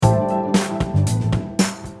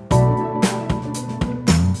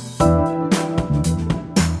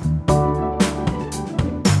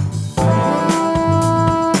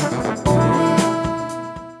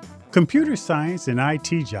Computer science and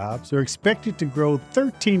IT jobs are expected to grow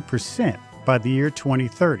 13% by the year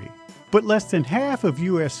 2030, but less than half of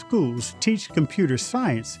U.S. schools teach computer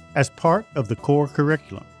science as part of the core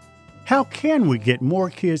curriculum. How can we get more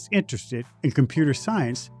kids interested in computer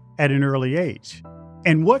science at an early age?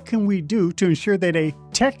 And what can we do to ensure that a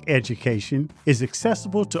tech education is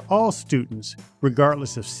accessible to all students,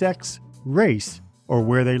 regardless of sex, race, or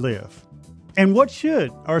where they live? And what should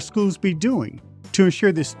our schools be doing to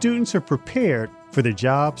ensure that students are prepared for the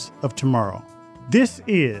jobs of tomorrow? This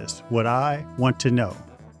is What I Want to Know.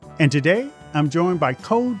 And today, I'm joined by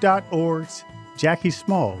Code.org's Jackie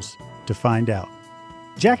Smalls to find out.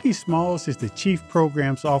 Jackie Smalls is the Chief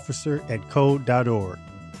Programs Officer at Code.org.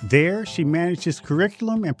 There, she manages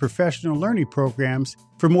curriculum and professional learning programs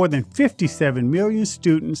for more than 57 million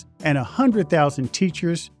students and 100,000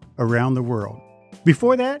 teachers around the world.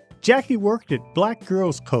 Before that, Jackie worked at Black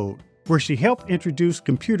Girls Code, where she helped introduce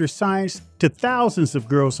computer science to thousands of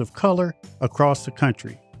girls of color across the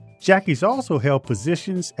country. Jackie's also held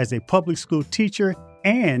positions as a public school teacher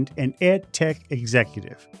and an ed tech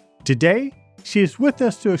executive. Today, she is with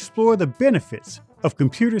us to explore the benefits of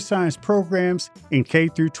computer science programs in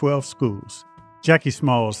K-12 schools. Jackie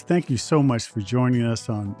Smalls, thank you so much for joining us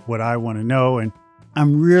on What I Want to Know, and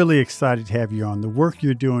I'm really excited to have you on. The work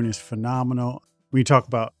you're doing is phenomenal. We talk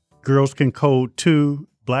about Girls Can Code Too,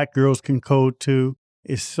 Black Girls Can Code Too.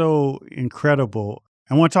 It's so incredible.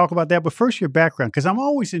 I want to talk about that, but first your background, because I'm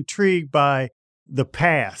always intrigued by the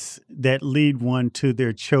paths that lead one to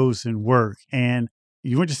their chosen work. And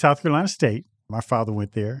you went to South Carolina State. My father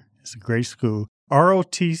went there. It's a great school.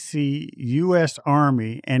 ROTC, U.S.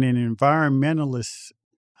 Army, and an environmentalist.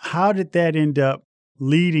 How did that end up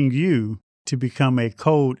leading you to become a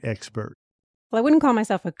code expert? Well, I wouldn't call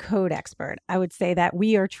myself a code expert. I would say that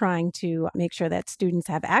we are trying to make sure that students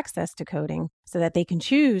have access to coding so that they can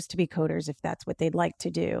choose to be coders if that's what they'd like to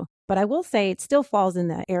do. But I will say it still falls in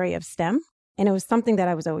the area of STEM, and it was something that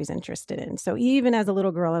I was always interested in. So even as a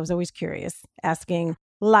little girl, I was always curious, asking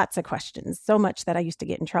lots of questions, so much that I used to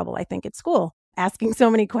get in trouble, I think, at school, asking so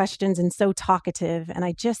many questions and so talkative. And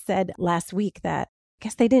I just said last week that I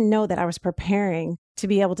guess they didn't know that I was preparing to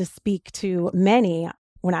be able to speak to many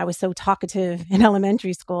when I was so talkative in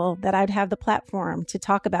elementary school that I'd have the platform to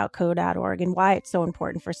talk about Code.org and why it's so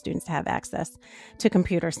important for students to have access to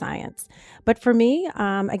computer science. But for me,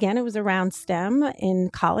 again, it was around STEM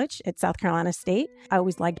in college at South Carolina State. I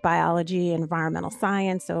always liked biology and environmental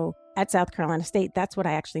science. So at South Carolina State, that's what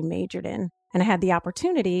I actually majored in. And I had the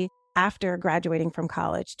opportunity after graduating from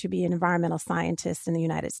college to be an environmental scientist in the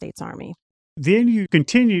United States Army. Then you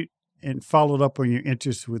continued and followed up on your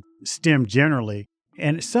interest with STEM generally.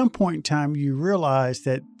 And at some point in time, you realized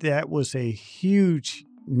that that was a huge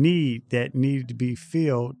need that needed to be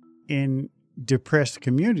filled in depressed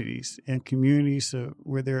communities and communities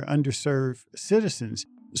where there are underserved citizens.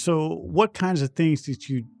 So what kinds of things did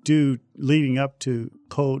you do leading up to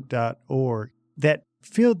Code.org that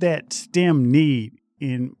filled that STEM need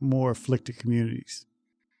in more afflicted communities?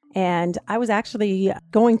 And I was actually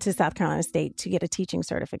going to South Carolina State to get a teaching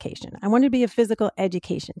certification. I wanted to be a physical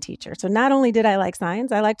education teacher. So not only did I like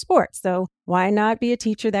science, I liked sports. So why not be a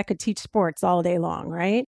teacher that could teach sports all day long,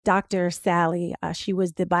 right? Dr. Sally, she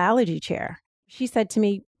was the biology chair. She said to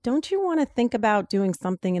me, don't you want to think about doing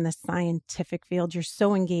something in the scientific field? You're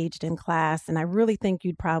so engaged in class, and I really think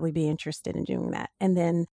you'd probably be interested in doing that. And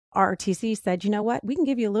then ROTC said, you know what? We can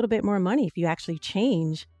give you a little bit more money if you actually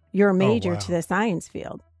change your major to the science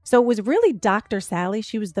field. So it was really Dr. Sally.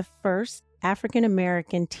 She was the first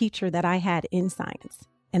African-American teacher that I had in science.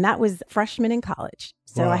 And that was freshman in college.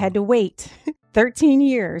 So I had to wait 13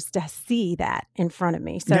 years to see that in front of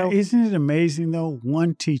me. So now, isn't it amazing, though?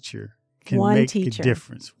 One teacher can make a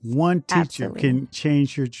difference. One teacher can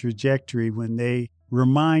change your trajectory when they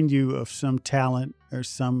remind you of some talent or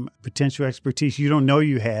some potential expertise you don't know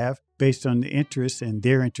you have based on the interest and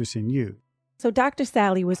their interest in you. So Dr.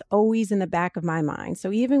 Sally was always in the back of my mind.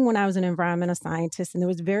 So even when I was an environmental scientist and there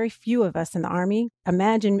was very few of us in the Army,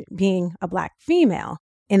 imagine being a Black female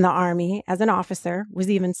in the Army as an officer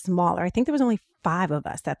was even smaller. I think there was only 5 of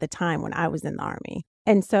us at the time when I was in the Army.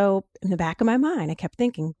 And so in the back of my mind, I kept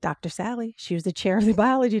thinking, Dr. Sally, she was the chair of the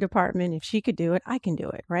biology department. If she could do it, I can do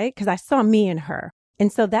it, right? Because I saw me and her.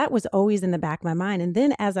 And so that was always in the back of my mind. And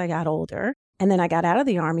then as I got older, and then I got out of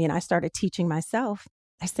the Army and I started teaching myself,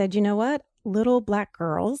 I said, you know what? Little Black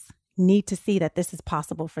girls need to see that this is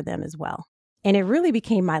possible for them as well. And it really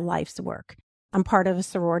became my life's work. I'm part of a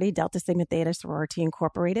sorority, Delta Sigma Theta Sorority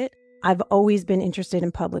Incorporated. I've always been interested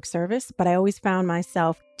in public service, but I always found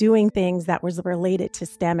myself doing things that was related to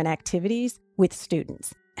STEM and activities with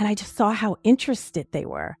students. And I just saw how interested they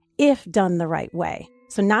were. if done the right way.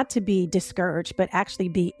 So not to be discouraged, but actually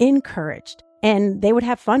be encouraged. And they would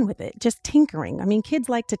have fun with it, just tinkering. I mean, kids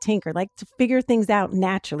like to tinker, like to figure things out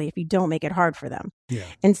naturally if you don't make it hard for them. Yeah.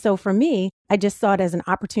 And so for me, I just saw it as an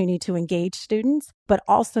opportunity to engage students, but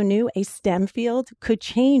also knew a STEM field could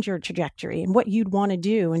change your trajectory and what you'd want to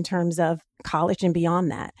do in terms of college and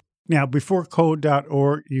beyond that. Now, before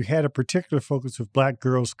Code.org, you had a particular focus with Black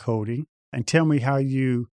girls coding. And tell me how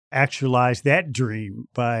you actualized that dream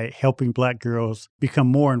by helping Black girls become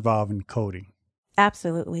more involved in coding.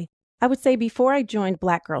 Absolutely. I would say before I joined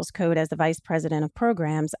Black Girls Code as the vice president of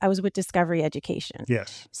programs, I was with Discovery Education.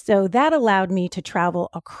 Yes. So that allowed me to travel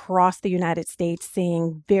across the United States,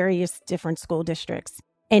 seeing various different school districts.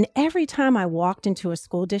 And every time I walked into a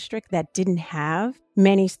school district that didn't have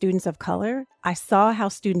many students of color, I saw how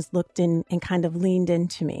students looked in and kind of leaned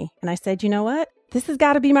into me. And I said, you know what? This has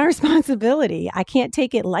got to be my responsibility. I can't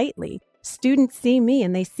take it lightly. Students see me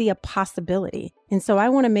and they see a possibility. And so I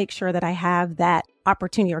want to make sure that I have that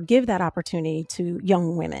opportunity or give that opportunity to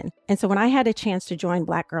young women. And so when I had a chance to join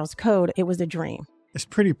Black Girls Code, it was a dream. It's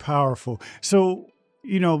pretty powerful. So,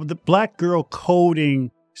 the Black girl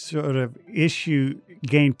coding sort of issue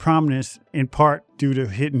gained prominence in part due to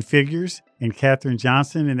Hidden Figures and Katherine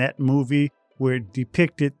Johnson in that movie where it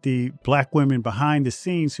depicted the Black women behind the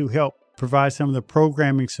scenes who helped provide some of the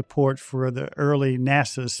programming support for the early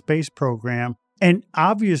NASA space program. And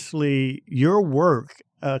obviously, your work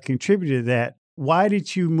contributed to that. Why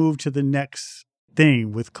did you move to the next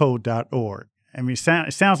thing with Code.org? I mean,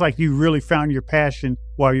 it sounds like you really found your passion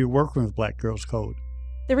while you're working with Black Girls Code.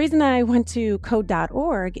 The reason I went to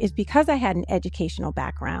Code.org is because I had an educational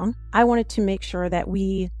background. I wanted to make sure that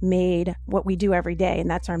we made what we do every day, and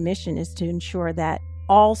that's our mission, is to ensure that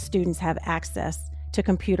all students have access to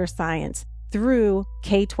computer science through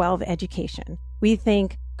K-12 education. We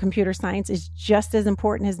think computer science is just as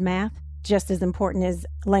important as math, just as important as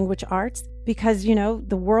language arts, because,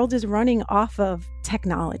 the world is running off of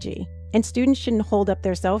technology. And students shouldn't hold up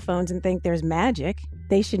their cell phones and think there's magic.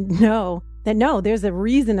 They should know that, no, there's a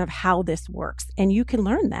reason of how this works, and you can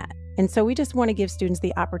learn that. And so we just want to give students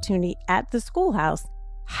the opportunity at the schoolhouse.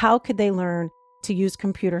 How could they learn to use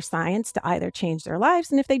computer science to either change their lives?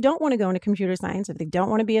 And if they don't want to go into computer science, if they don't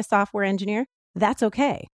want to be a software engineer, that's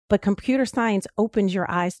okay. But computer science opens your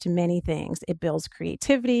eyes to many things. It builds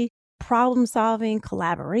creativity, problem solving,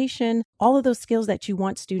 collaboration, all of those skills that you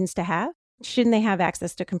want students to have. Shouldn't they have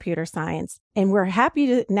access to computer science? And we're happy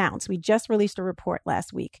to announce, we just released a report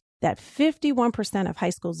last week that 51% of high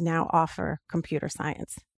schools now offer computer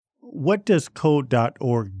science. What does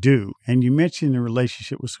Code.org do? And you mentioned the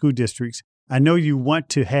relationship with school districts. I know you want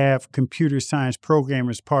to have computer science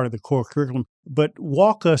programmers part of the core curriculum, but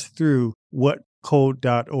walk us through what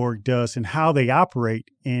Code.org does and how they operate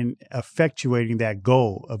in effectuating that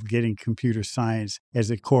goal of getting computer science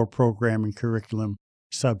as a core programming curriculum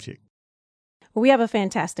subject. We have a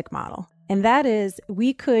fantastic model, and that is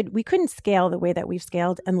we couldn't scale the way that we've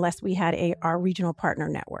scaled unless we had our regional partner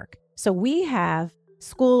network. So we have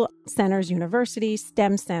school centers, universities,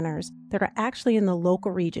 STEM centers that are actually in the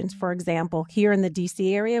local regions. For example, here in the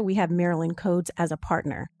DC area, we have Maryland Codes as a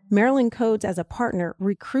partner. Maryland Codes as a partner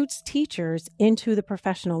recruits teachers into the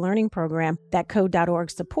professional learning program that Code.org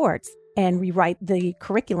supports, and we write the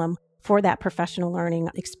curriculum for that professional learning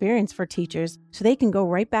experience for teachers so they can go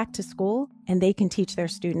right back to school and they can teach their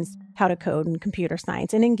students how to code and computer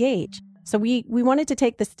science and engage. So we wanted to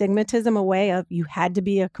take the stigmatism away of you had to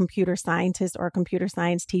be a computer scientist or a computer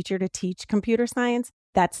science teacher to teach computer science.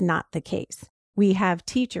 That's not the case. We have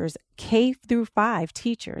teachers, K-5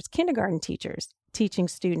 teachers, kindergarten teachers, teaching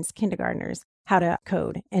students, kindergartners, how to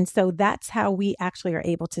code. And so that's how we actually are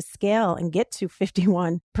able to scale and get to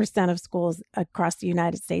 51% of schools across the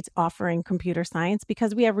United States offering computer science,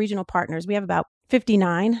 because we have regional partners. We have about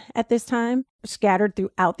 59 at this time scattered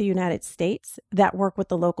throughout the United States that work with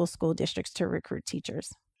the local school districts to recruit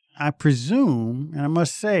teachers. I presume, and I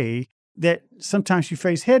must say, that sometimes you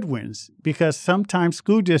face headwinds because sometimes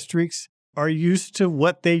school districts are used to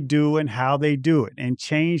what they do and how they do it, and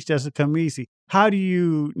change doesn't come easy. How do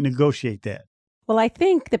you negotiate that? Well, I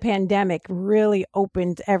think the pandemic really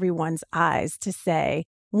opened everyone's eyes to say,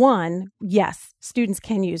 one, yes, students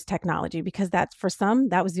can use technology because that's for some,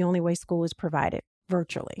 that was the only way school was provided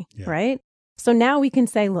virtually, right? So now we can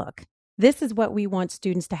say, look, this is what we want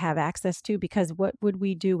students to have access to because what would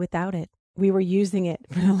we do without it? We were using it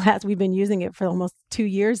we've been using it for almost 2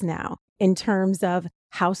 years now in terms of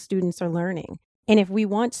how students are learning. And if we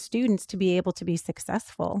want students to be able to be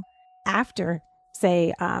successful after,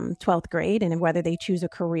 say, 12th grade, and whether they choose a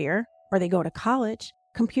career or they go to college,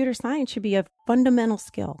 computer science should be a fundamental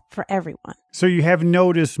skill for everyone. So you have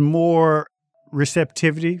noticed more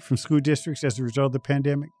receptivity from school districts as a result of the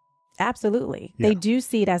pandemic? Absolutely. Yeah. They do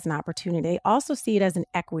see it as an opportunity. They also see it as an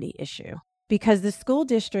equity issue because the school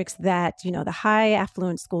districts that, the high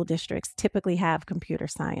affluent school districts typically have computer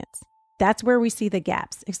science. That's where we see the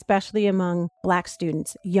gaps, especially among Black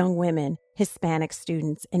students, young women, Hispanic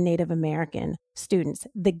students, and Native American students.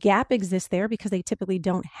 The gap exists there because they typically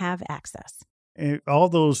don't have access. And all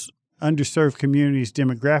those underserved communities,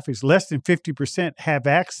 demographics, less than 50% have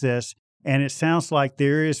access, and it sounds like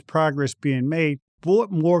there is progress being made.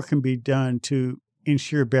 What more can be done to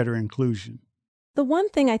ensure better inclusion? The one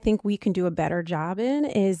thing I think we can do a better job in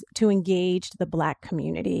is to engage the Black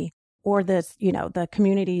community or the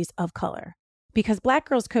communities of color. Because Black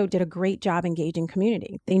Girls Code did a great job engaging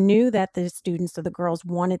community. They knew that the students or the girls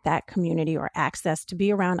wanted that community or access to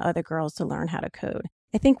be around other girls to learn how to code.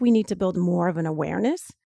 I think we need to build more of an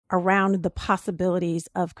awareness around the possibilities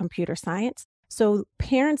of computer science. So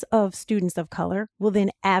parents of students of color will then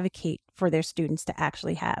advocate for their students to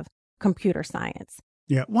actually have computer science.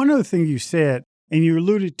 Yeah. One other thing you said, and you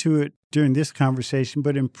alluded to it during this conversation,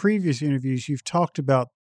 but in previous interviews, you've talked about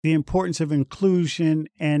the importance of inclusion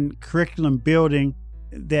and curriculum building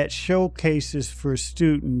that showcases for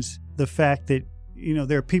students the fact that,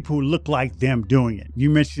 there are people who look like them doing it.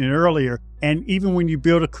 You mentioned it earlier. And even when you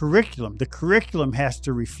build a curriculum, the curriculum has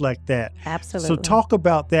to reflect that. Absolutely. So talk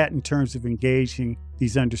about that in terms of engaging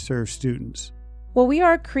these underserved students. Well, we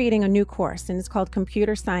are creating a new course, and it's called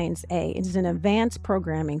Computer Science A. It's an advanced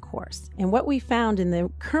programming course. And what we found in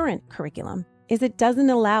the current curriculum is it doesn't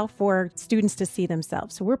allow for students to see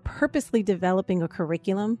themselves. So we're purposely developing a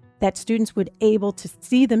curriculum that students would able to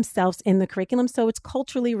see themselves in the curriculum. So it's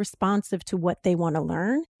culturally responsive to what they want to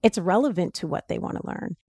learn. It's relevant to what they want to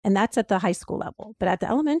learn. And that's at the high school level. But at the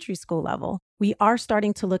elementary school level, we are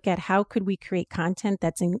starting to look at how could we create content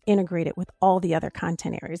that's integrated with all the other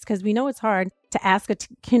content areas. Because we know it's hard to ask a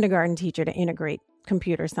kindergarten teacher to integrate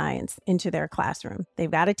computer science into their classroom. They've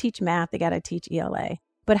got to teach math. They got to teach ELA.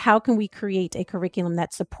 But how can we create a curriculum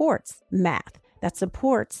that supports math, that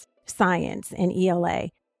supports science and ELA?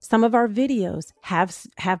 Some of our videos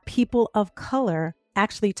have people of color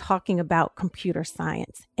actually talking about computer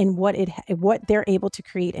science and what they're able to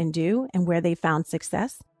create and do and where they found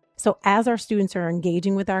success. So as our students are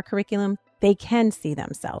engaging with our curriculum, they can see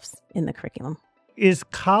themselves in the curriculum. Is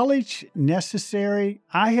college necessary?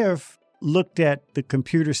 I have looked at the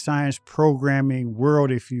computer science programming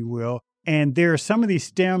world, if you will, and there are some of these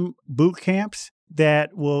STEM boot camps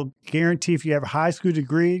that will guarantee if you have a high school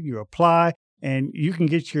degree, you apply, and you can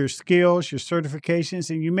get your skills, your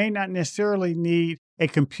certifications, and you may not necessarily need a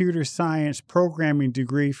computer science programming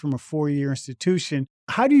degree from a 4-year institution.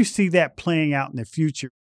 How do you see that playing out in the future?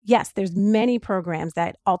 Yes, there's many programs,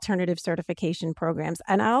 that alternative certification programs.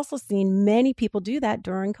 And I also seen many people do that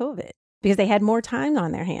during COVID because they had more time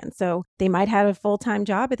on their hands. So they might have a full-time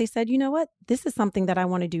job, but they said, you know what, this is something that I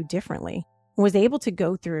want to do differently. Was able to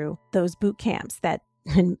go through those boot camps that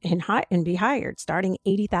and be hired starting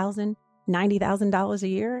 $80,000. $90,000 a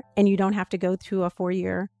year, and you don't have to go to a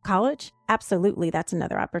 4-year college. Absolutely, that's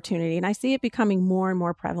another opportunity. And I see it becoming more and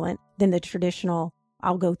more prevalent than the traditional,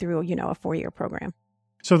 I'll go through, a 4-year program.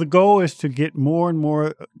 So the goal is to get more and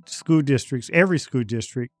more school districts, every school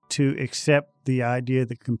district, to accept the idea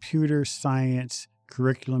that computer science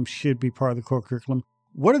curriculum should be part of the core curriculum.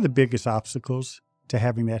 What are the biggest obstacles to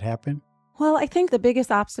having that happen? Well, I think the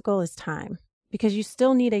biggest obstacle is time, because you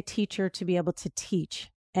still need a teacher to be able to teach.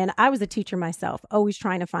 And I was a teacher myself, always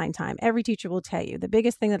trying to find time. Every teacher will tell you the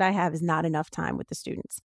biggest thing that I have is not enough time with the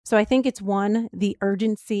students. So I think it's one, the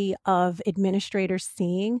urgency of administrators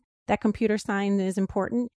seeing that computer science is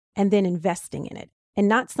important and then investing in it. And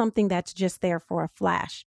not something that's just there for a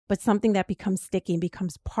flash, but something that becomes sticky and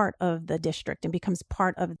becomes part of the district and becomes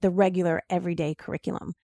part of the regular everyday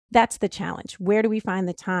curriculum. That's the challenge. Where do we find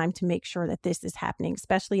the time to make sure that this is happening,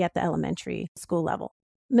 especially at the elementary school level?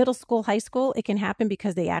 Middle school, high school, it can happen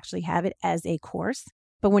because they actually have it as a course.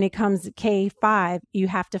 But when it comes to K-5, you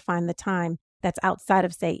have to find the time that's outside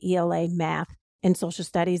of, say, ELA, math, and social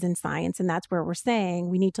studies and science. And that's where we're saying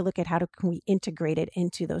we need to look at how can we integrate it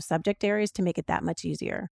into those subject areas to make it that much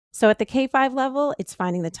easier. So at the K-5 level, it's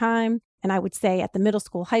finding the time. And I would say at the middle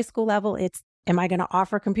school, high school level, it's, am I going to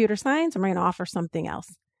offer computer science or am I going to offer something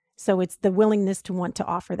else? So it's the willingness to want to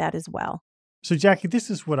offer that as well. So Jackie, this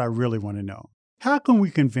is what I really want to know. How can we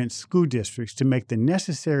convince school districts to make the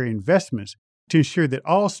necessary investments to ensure that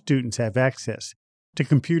all students have access to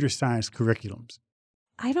computer science curriculums?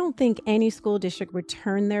 I don't think any school district would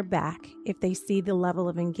turn their back if they see the level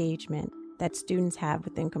of engagement that students have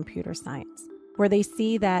within computer science. where they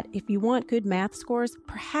see that if you want good math scores,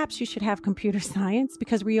 perhaps you should have computer science,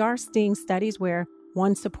 because we are seeing studies where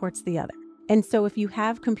one supports the other. And so if you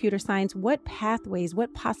have computer science, what pathways,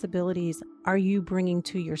 what possibilities are you bringing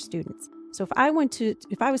to your students? So if I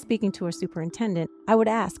was speaking to a superintendent, I would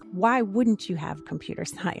ask, why wouldn't you have computer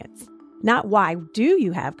science? Not why do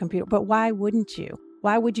you have computer, but why wouldn't you?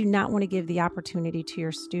 Why would you not want to give the opportunity to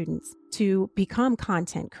your students to become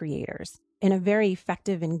content creators in a very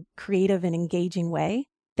effective and creative and engaging way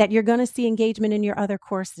that you're going to see engagement in your other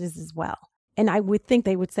courses as well? And I would think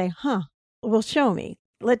they would say, well, show me.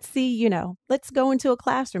 Let's see, let's go into a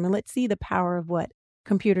classroom and let's see the power of what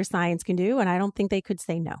computer science can do. And I don't think they could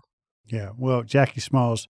say no. Yeah. Well, Jackie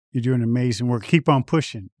Smalls, you're doing amazing work. Keep on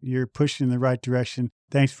pushing. You're pushing in the right direction.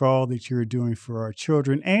 Thanks for all that you're doing for our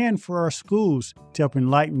children and for our schools to help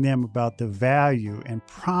enlighten them about the value and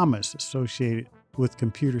promise associated with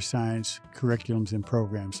computer science curriculums and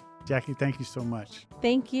programs. Jackie, thank you so much.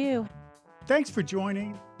 Thank you. Thanks for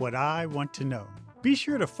joining What I Want to Know. Be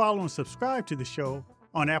sure to follow and subscribe to the show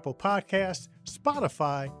on Apple Podcasts,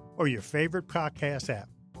 Spotify, or your favorite podcast app.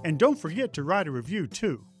 And don't forget to write a review,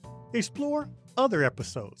 too. Explore other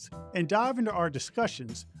episodes and dive into our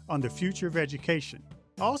discussions on the future of education.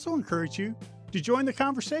 I also encourage you to join the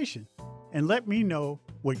conversation and let me know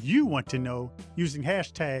what you want to know using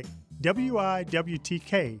hashtag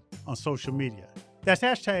WIWTK on social media. That's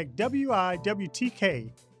hashtag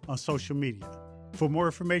WIWTK on social media. For more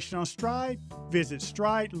information on Stride, visit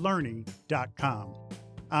stridelearning.com.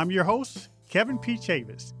 I'm your host, Kevin P.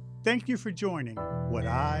 Chavis. Thank you for joining What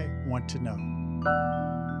I Want to Know.